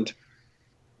Cleveland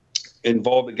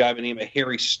involved a guy by the name of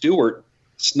Harry Stewart,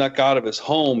 snuck out of his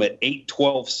home at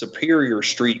 812 Superior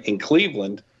Street in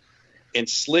Cleveland and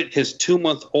slit his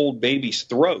 2-month-old baby's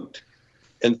throat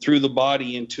and threw the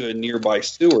body into a nearby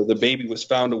sewer. The baby was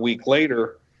found a week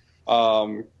later,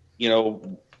 by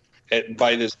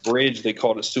this bridge. They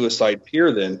called it Suicide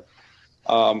Pier then.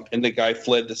 And the guy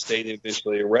fled the state and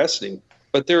eventually arrested him.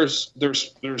 But there's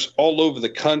all over the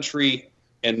country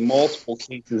and multiple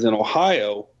cases in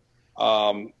Ohio,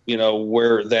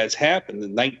 where that's happened.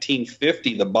 In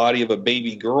 1950, the body of a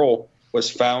baby girl was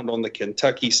found on the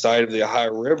Kentucky side of the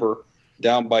Ohio River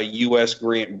down by U.S.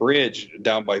 Grant Bridge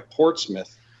down by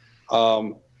Portsmouth.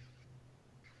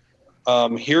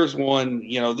 Here's one,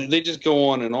 they just go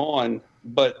on.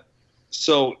 But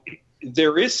so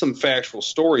there is some factual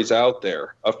stories out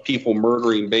there of people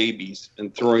murdering babies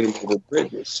and throwing them over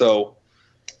bridges. So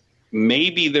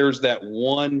maybe there's that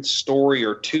one story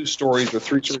or two stories or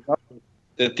three stories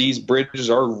that these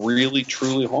bridges are really,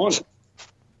 truly haunted.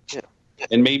 Yeah.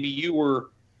 And maybe you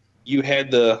were you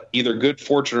had the either good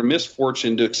fortune or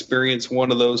misfortune to experience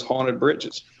one of those haunted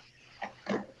bridges.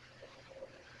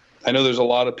 I know there's a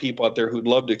lot of people out there who'd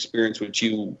love to experience what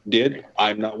you did.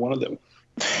 I'm not one of them.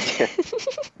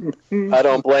 I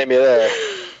don't blame you there.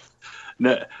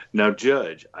 Now,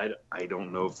 Judge, I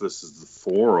don't know if this is the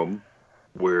forum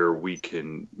where we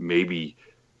can maybe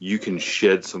you can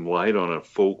shed some light on a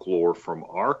folklore from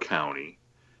our county.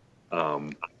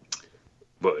 But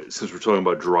since we're talking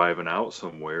about driving out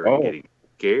somewhere and getting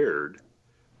scared,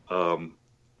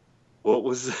 what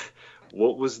was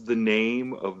the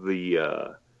name of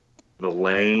the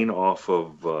lane off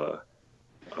of?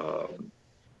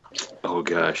 Oh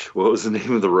gosh, what was the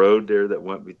name of the road there that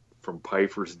went from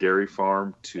Pfeiffer's Dairy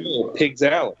Farm to Pig's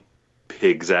Alley?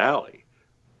 Pig's Alley.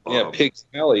 Yeah, Pig's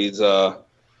Alley is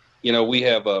we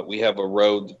have a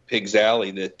road, Pig's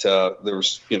Alley, that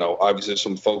there's obviously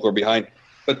some folklore behind,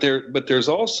 but there's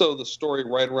also the story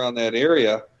right around that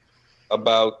area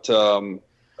about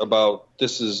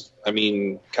this is,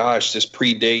 this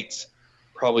predates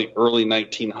probably early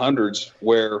 1900s,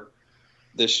 where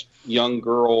this young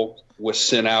girl was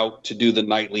sent out to do the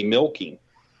nightly milking,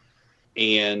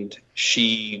 and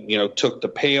she took the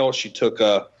pail, she took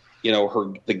the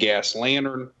gas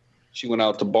lantern. She went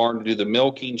out to the barn to do the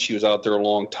milking. She was out there a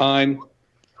long time.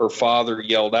 Her father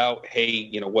yelled out, "Hey,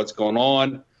 what's going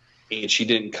on?" And she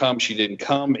didn't come.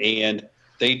 And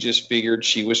they just figured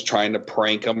she was trying to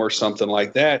prank them or something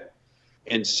like that.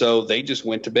 And so they just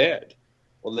went to bed.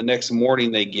 Well, the next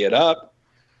morning they get up.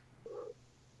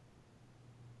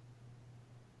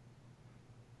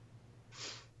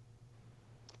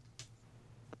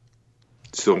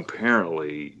 So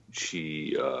apparently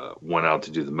she went out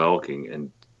to do the milking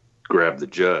and grabbed the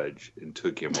judge and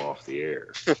took him off the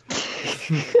air.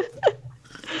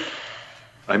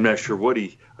 I'm not sure what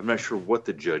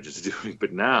the judge is doing,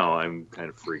 but now I'm kind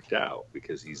of freaked out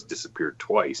because he's disappeared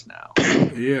twice now.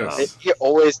 Yes. He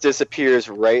always disappears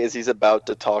right as he's about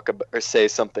to talk about or say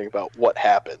something about what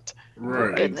happened.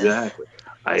 Right. Exactly.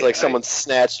 It's like someone's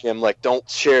snatching him, like, don't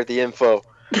share the info.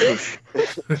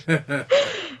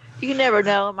 You never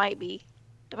know. It might be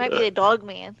the dog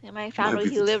man. It might find where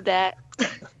he lived at.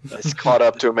 It's caught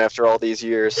up to him after all these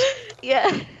years.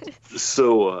 Yeah.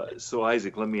 So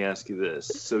Isaac, let me ask you this.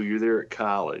 So you're there at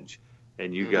college,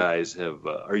 and you guys have,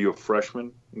 are you a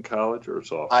freshman in college or a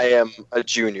sophomore? I am a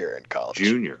junior in college.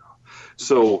 Junior.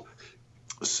 So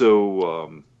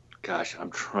gosh,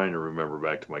 I'm trying to remember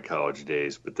back to my college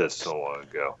days, but that's so long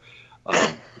ago.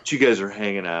 But you guys are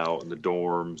hanging out in the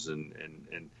dorms,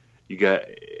 and you got,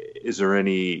 is there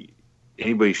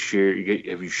anybody share?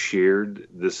 Have you shared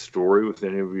this story with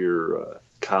any of your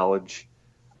college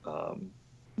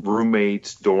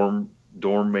roommates, dorm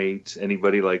mates,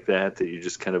 anybody like that you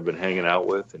just kind of been hanging out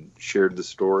with and shared the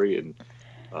story? And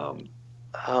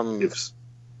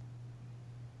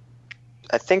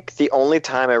I think the only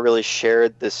time I really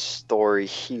shared this story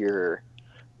here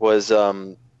was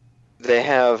they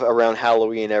have around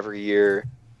Halloween every year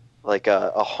like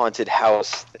a haunted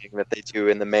house thing that they do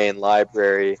in the main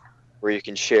library, where you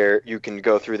can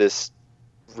go through this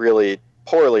really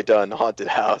poorly done haunted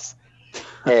house,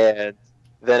 and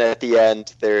then at the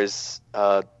end there's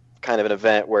kind of an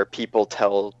event where people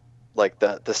tell, like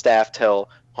the staff tell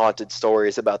haunted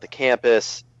stories about the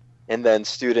campus, and then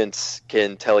students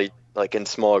can tell, like in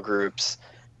small groups,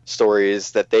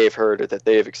 stories that they've heard or that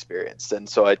they've experienced. And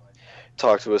so I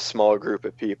talked to a small group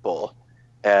of people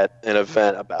at an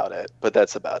event about it, but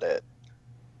that's about it.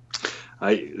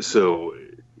 I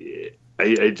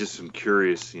just am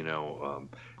curious,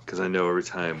 because I know every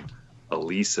time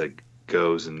Elisa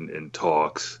goes and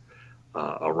talks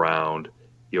around,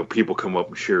 people come up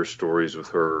and share stories with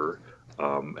her.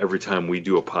 Every time we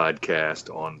do a podcast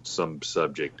on some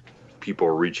subject, people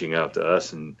are reaching out to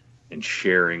us and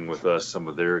sharing with us some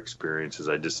of their experiences.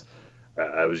 I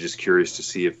was just curious to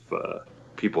see if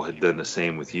people had done the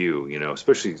same with you,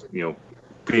 especially,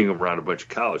 being around a bunch of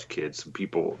college kids. Some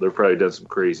people, they've probably done some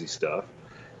crazy stuff.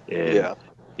 And,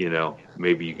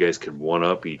 maybe you guys could one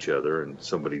up each other and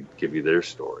somebody give you their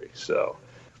story. So,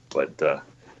 but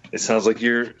it sounds like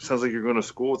you're going to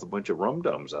school with a bunch of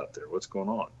rum-dums out there. What's going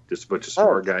on? Just a bunch of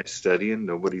smart guys studying.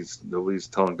 Nobody's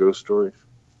telling ghost stories.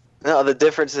 No, the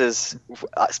difference is,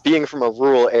 being from a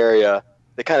rural area,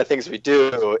 the kind of things we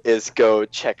do is go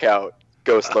check out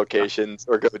ghost locations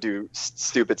or go do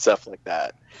stupid stuff like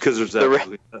that. Because there's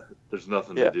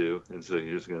nothing to do, and so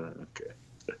you're just gonna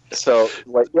So,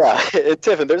 in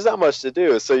Tiffin, there's not much to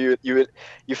do. So you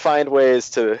find ways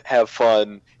to have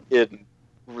fun in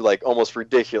like almost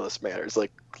ridiculous manners,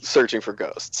 like searching for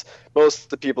ghosts. Most of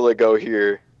the people that go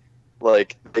here,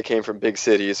 like, they came from big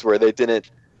cities where they didn't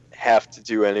have to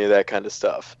do any of that kind of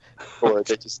stuff, or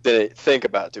they just didn't think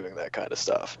about doing that kind of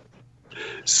stuff.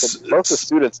 Most of the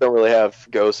students don't really have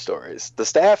ghost stories. The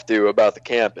staff do about the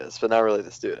campus, but not really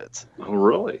the students. Oh,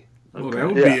 really? Well, that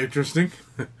would be interesting.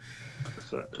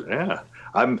 So, yeah,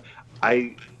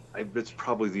 it's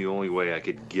probably the only way I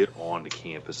could get onto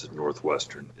campus at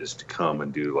Northwestern is to come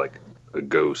and do like a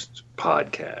ghost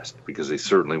podcast, because they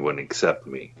certainly wouldn't accept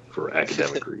me for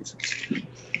academic reasons.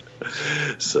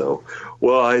 So,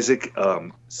 well, Isaac,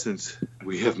 since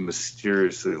we have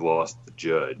mysteriously lost the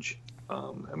judge,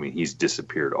 I mean, he's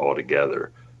disappeared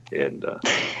altogether, and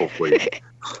hopefully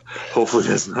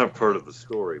that's not part of the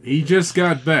story. He just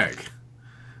got back.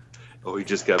 Oh, he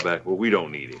just got back. Well, we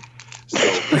don't need him. So,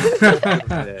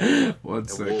 One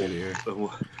second here.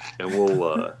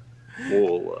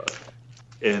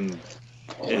 And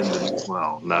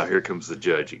well, now here comes the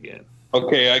judge again.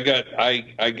 Okay, I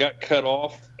got cut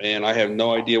off, and I have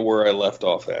no idea where I left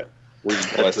off at.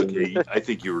 That's okay. I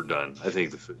think you were done. I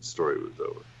think the story was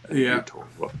over. Yeah.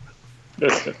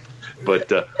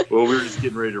 But well, we were just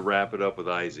getting ready to wrap it up with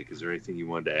Isaac. Is there anything you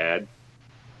wanted to add?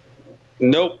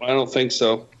 Nope, I don't think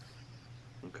so.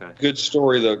 Okay. Good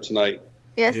story though tonight.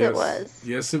 Yes, it was.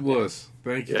 Yes, it was.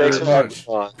 Thank you Thanks very much.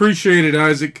 for having me on. Appreciate it,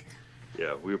 Isaac.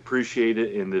 Yeah, we appreciate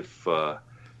it. And if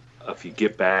you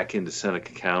get back into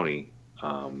Seneca County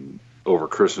over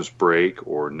Christmas break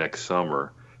or next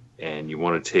summer, and you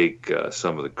want to take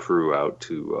some of the crew out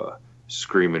to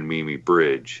Screamin' Mimi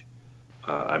Bridge,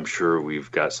 I'm sure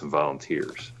we've got some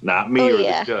volunteers. Not me or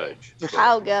the judge. So.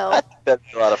 I'll go. That'd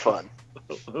be a lot of fun.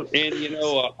 And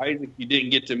Isaac, you didn't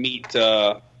get to meet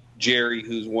Jerry,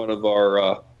 who's one of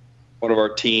our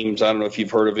teams. I don't know if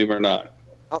you've heard of him or not.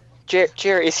 Oh,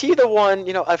 Jerry, is he the one?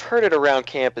 I've heard it around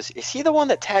campus. Is he the one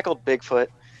that tackled Bigfoot?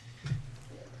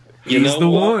 He's the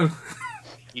one.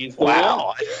 He's the Wow!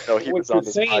 one. I didn't know he What was on you're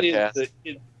this saying podcast.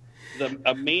 is that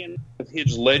a man of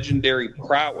his legendary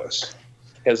prowess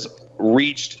has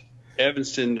reached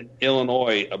Evanston,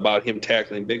 Illinois, about him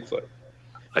tackling Bigfoot.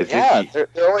 I think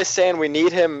they're always saying we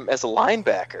need him as a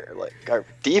linebacker. Like, our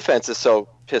defense is so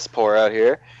piss poor out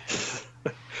here.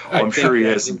 I'm sure he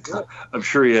has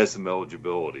some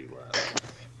eligibility left.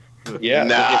 Yeah,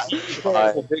 Nah, if he can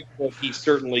tackle Bigfoot, he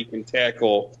certainly can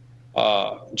tackle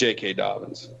J.K.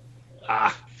 Dobbins.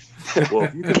 Well,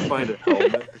 if you can find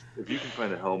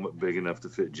a helmet big enough to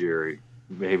fit Jerry,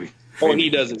 maybe. Oh, he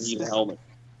doesn't need a helmet.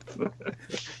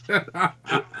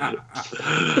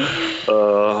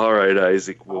 All right,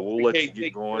 Isaac. Well, we'll let you Thank get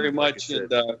you going. very much, and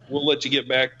we'll let you get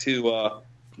back to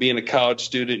being a college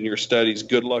student in your studies.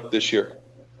 Good luck this year.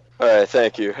 All right,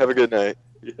 thank you. Have a good night.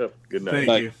 Yep. Good night.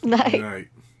 Thank you. Night. Good night.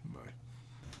 Bye.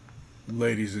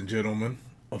 Ladies and gentlemen,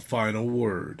 a final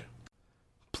word.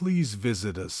 Please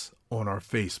visit us on our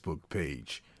Facebook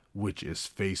page, which is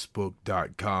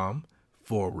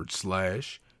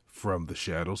facebook.com/From the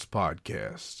Shadows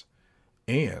Podcast,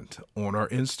 and on our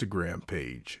Instagram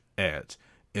page at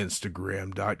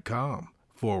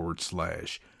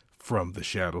instagram.com/From the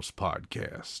Shadows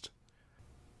Podcast.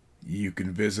 You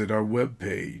can visit our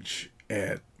webpage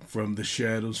at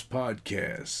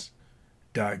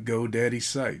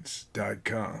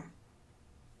FromTheShadowsPodcast.GoDaddySites.com,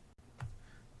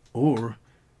 or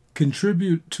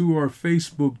contribute to our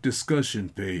Facebook discussion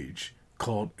page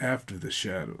called After the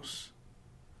Shadows,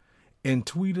 and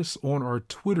tweet us on our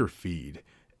Twitter feed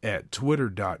at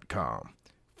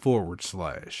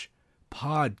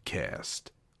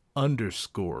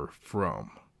twitter.com/podcast_from.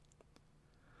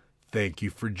 Thank you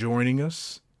for joining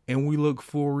us, and we look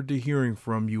forward to hearing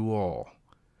from you all.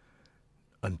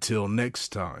 Until next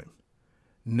time,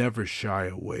 never shy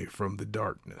away from the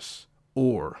darkness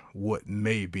or what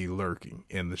may be lurking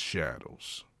in the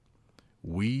shadows.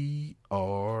 We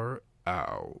are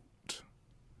out.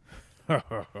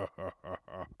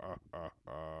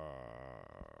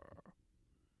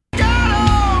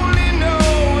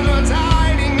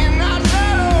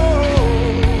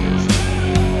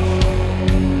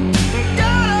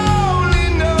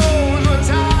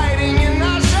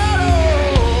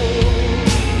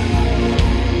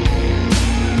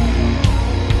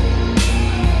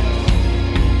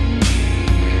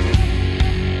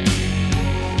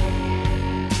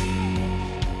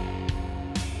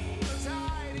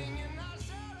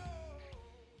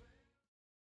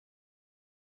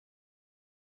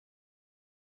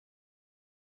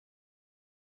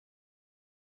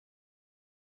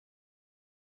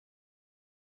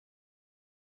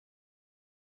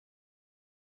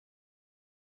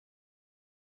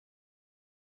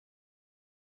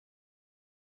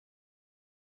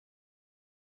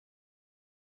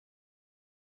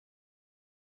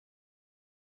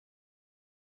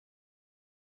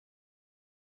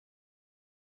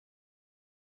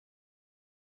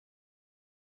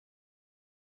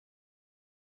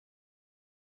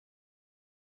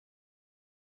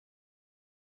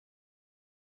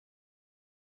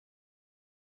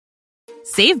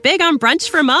 Save big on brunch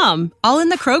for mom, all in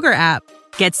the Kroger app.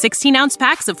 Get 16-ounce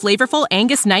packs of flavorful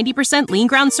Angus 90% lean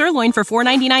ground sirloin for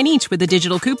 $4.99 each with a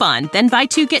digital coupon. Then buy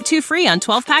 2, get 2 free on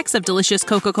 12 packs of delicious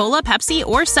Coca-Cola, Pepsi,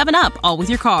 or 7-Up, all with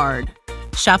your card.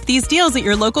 Shop these deals at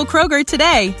your local Kroger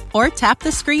today, or tap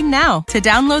the screen now to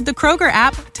download the Kroger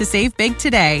app to save big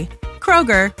today.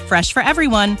 Kroger, fresh for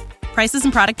everyone. Prices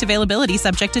and product availability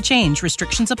subject to change.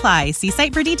 Restrictions apply. See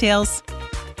site for details.